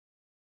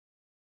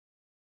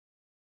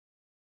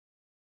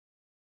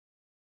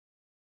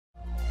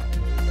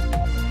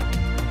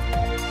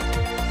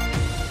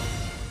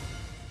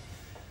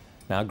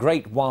Now,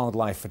 great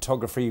wildlife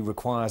photography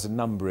requires a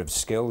number of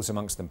skills,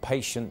 amongst them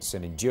patience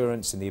and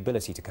endurance and the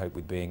ability to cope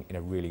with being in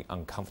a really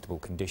uncomfortable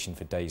condition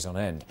for days on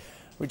end.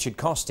 Richard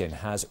Costin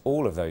has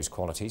all of those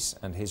qualities,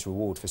 and his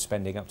reward for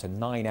spending up to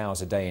 9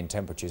 hours a day in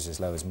temperatures as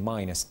low as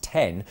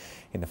 -10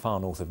 in the far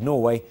north of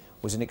Norway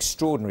was an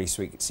extraordinary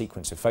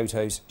sequence of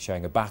photos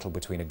showing a battle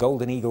between a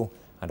golden eagle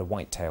and a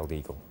white-tailed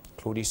eagle.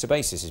 Claudia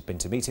Sabasis has been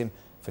to meet him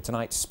for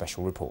tonight's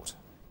special report.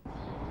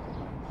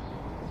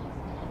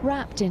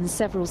 Wrapped in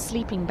several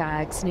sleeping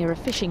bags near a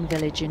fishing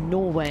village in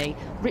Norway,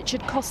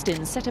 Richard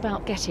Costin set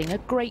about getting a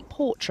great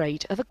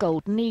portrait of a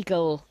golden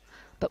eagle.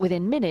 But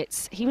within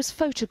minutes, he was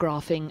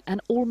photographing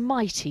an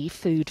almighty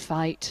food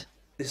fight.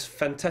 This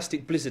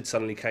fantastic blizzard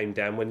suddenly came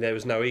down when there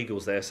was no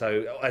eagles there,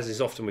 so as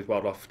is often with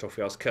wildlife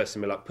photography, I was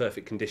cursing me like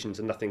perfect conditions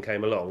and nothing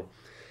came along.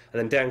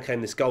 And then down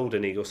came this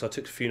golden eagle, so I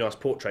took a few nice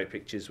portrait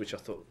pictures, which I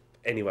thought,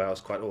 anyway, I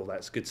was quite, oh,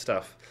 that's good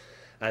stuff.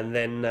 And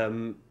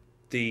then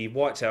the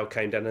whitetail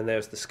came down and there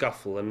was the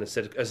scuffle, and as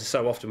is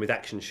so often with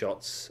action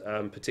shots,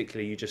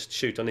 particularly you just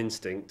shoot on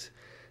instinct,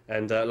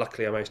 and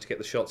luckily I managed to get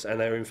the shots and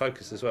they were in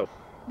focus as well.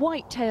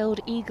 White-tailed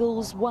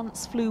eagles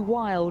once flew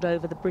wild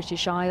over the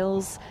British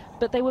Isles,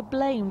 but they were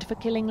blamed for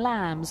killing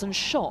lambs and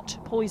shot,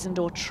 poisoned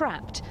or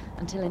trapped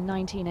until in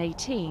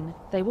 1918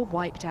 they were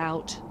wiped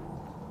out.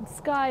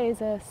 Skye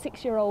is a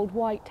 6-year-old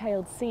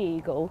white-tailed sea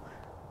eagle,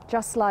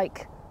 just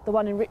like the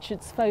one in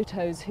Richard's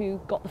photos who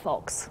got the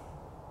fox.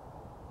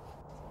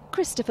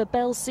 Christopher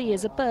Belsey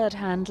is a bird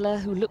handler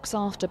who looks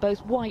after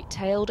both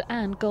white-tailed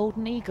and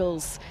golden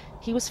eagles.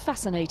 He was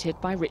fascinated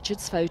by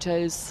Richard's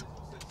photos.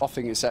 I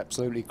think it's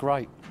absolutely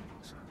great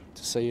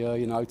to see,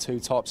 you know, two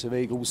types of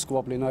eagles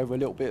squabbling over a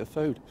little bit of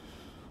food.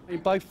 I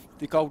mean, both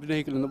the golden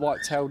eagle and the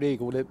white-tailed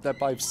eagle, they're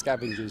both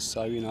scavengers,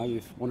 so, you know,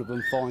 if one of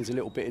them finds a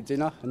little bit of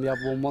dinner and the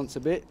other one wants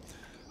a bit,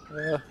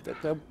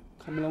 they'll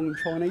come along and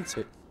try and eat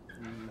it.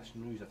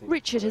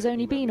 Richard has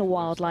only been a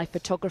wildlife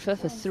photographer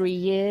for 3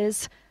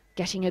 years.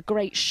 Getting a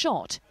great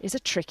shot is a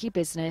tricky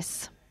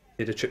business.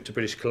 Did a trip to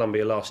British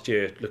Columbia last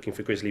year looking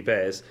for grizzly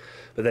bears,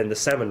 but then the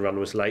salmon run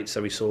was late,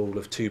 so we saw all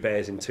of 2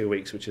 bears in 2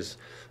 weeks, which is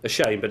a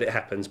shame, but it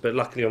happens. But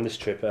luckily on this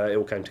trip it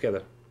all came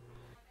together.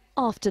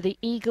 After the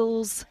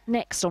eagles,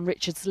 next on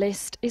Richard's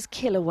list is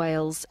killer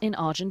whales in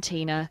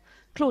Argentina.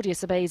 Claudia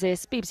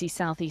Sabasis, BBC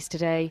South East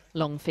Today,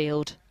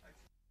 Longfield.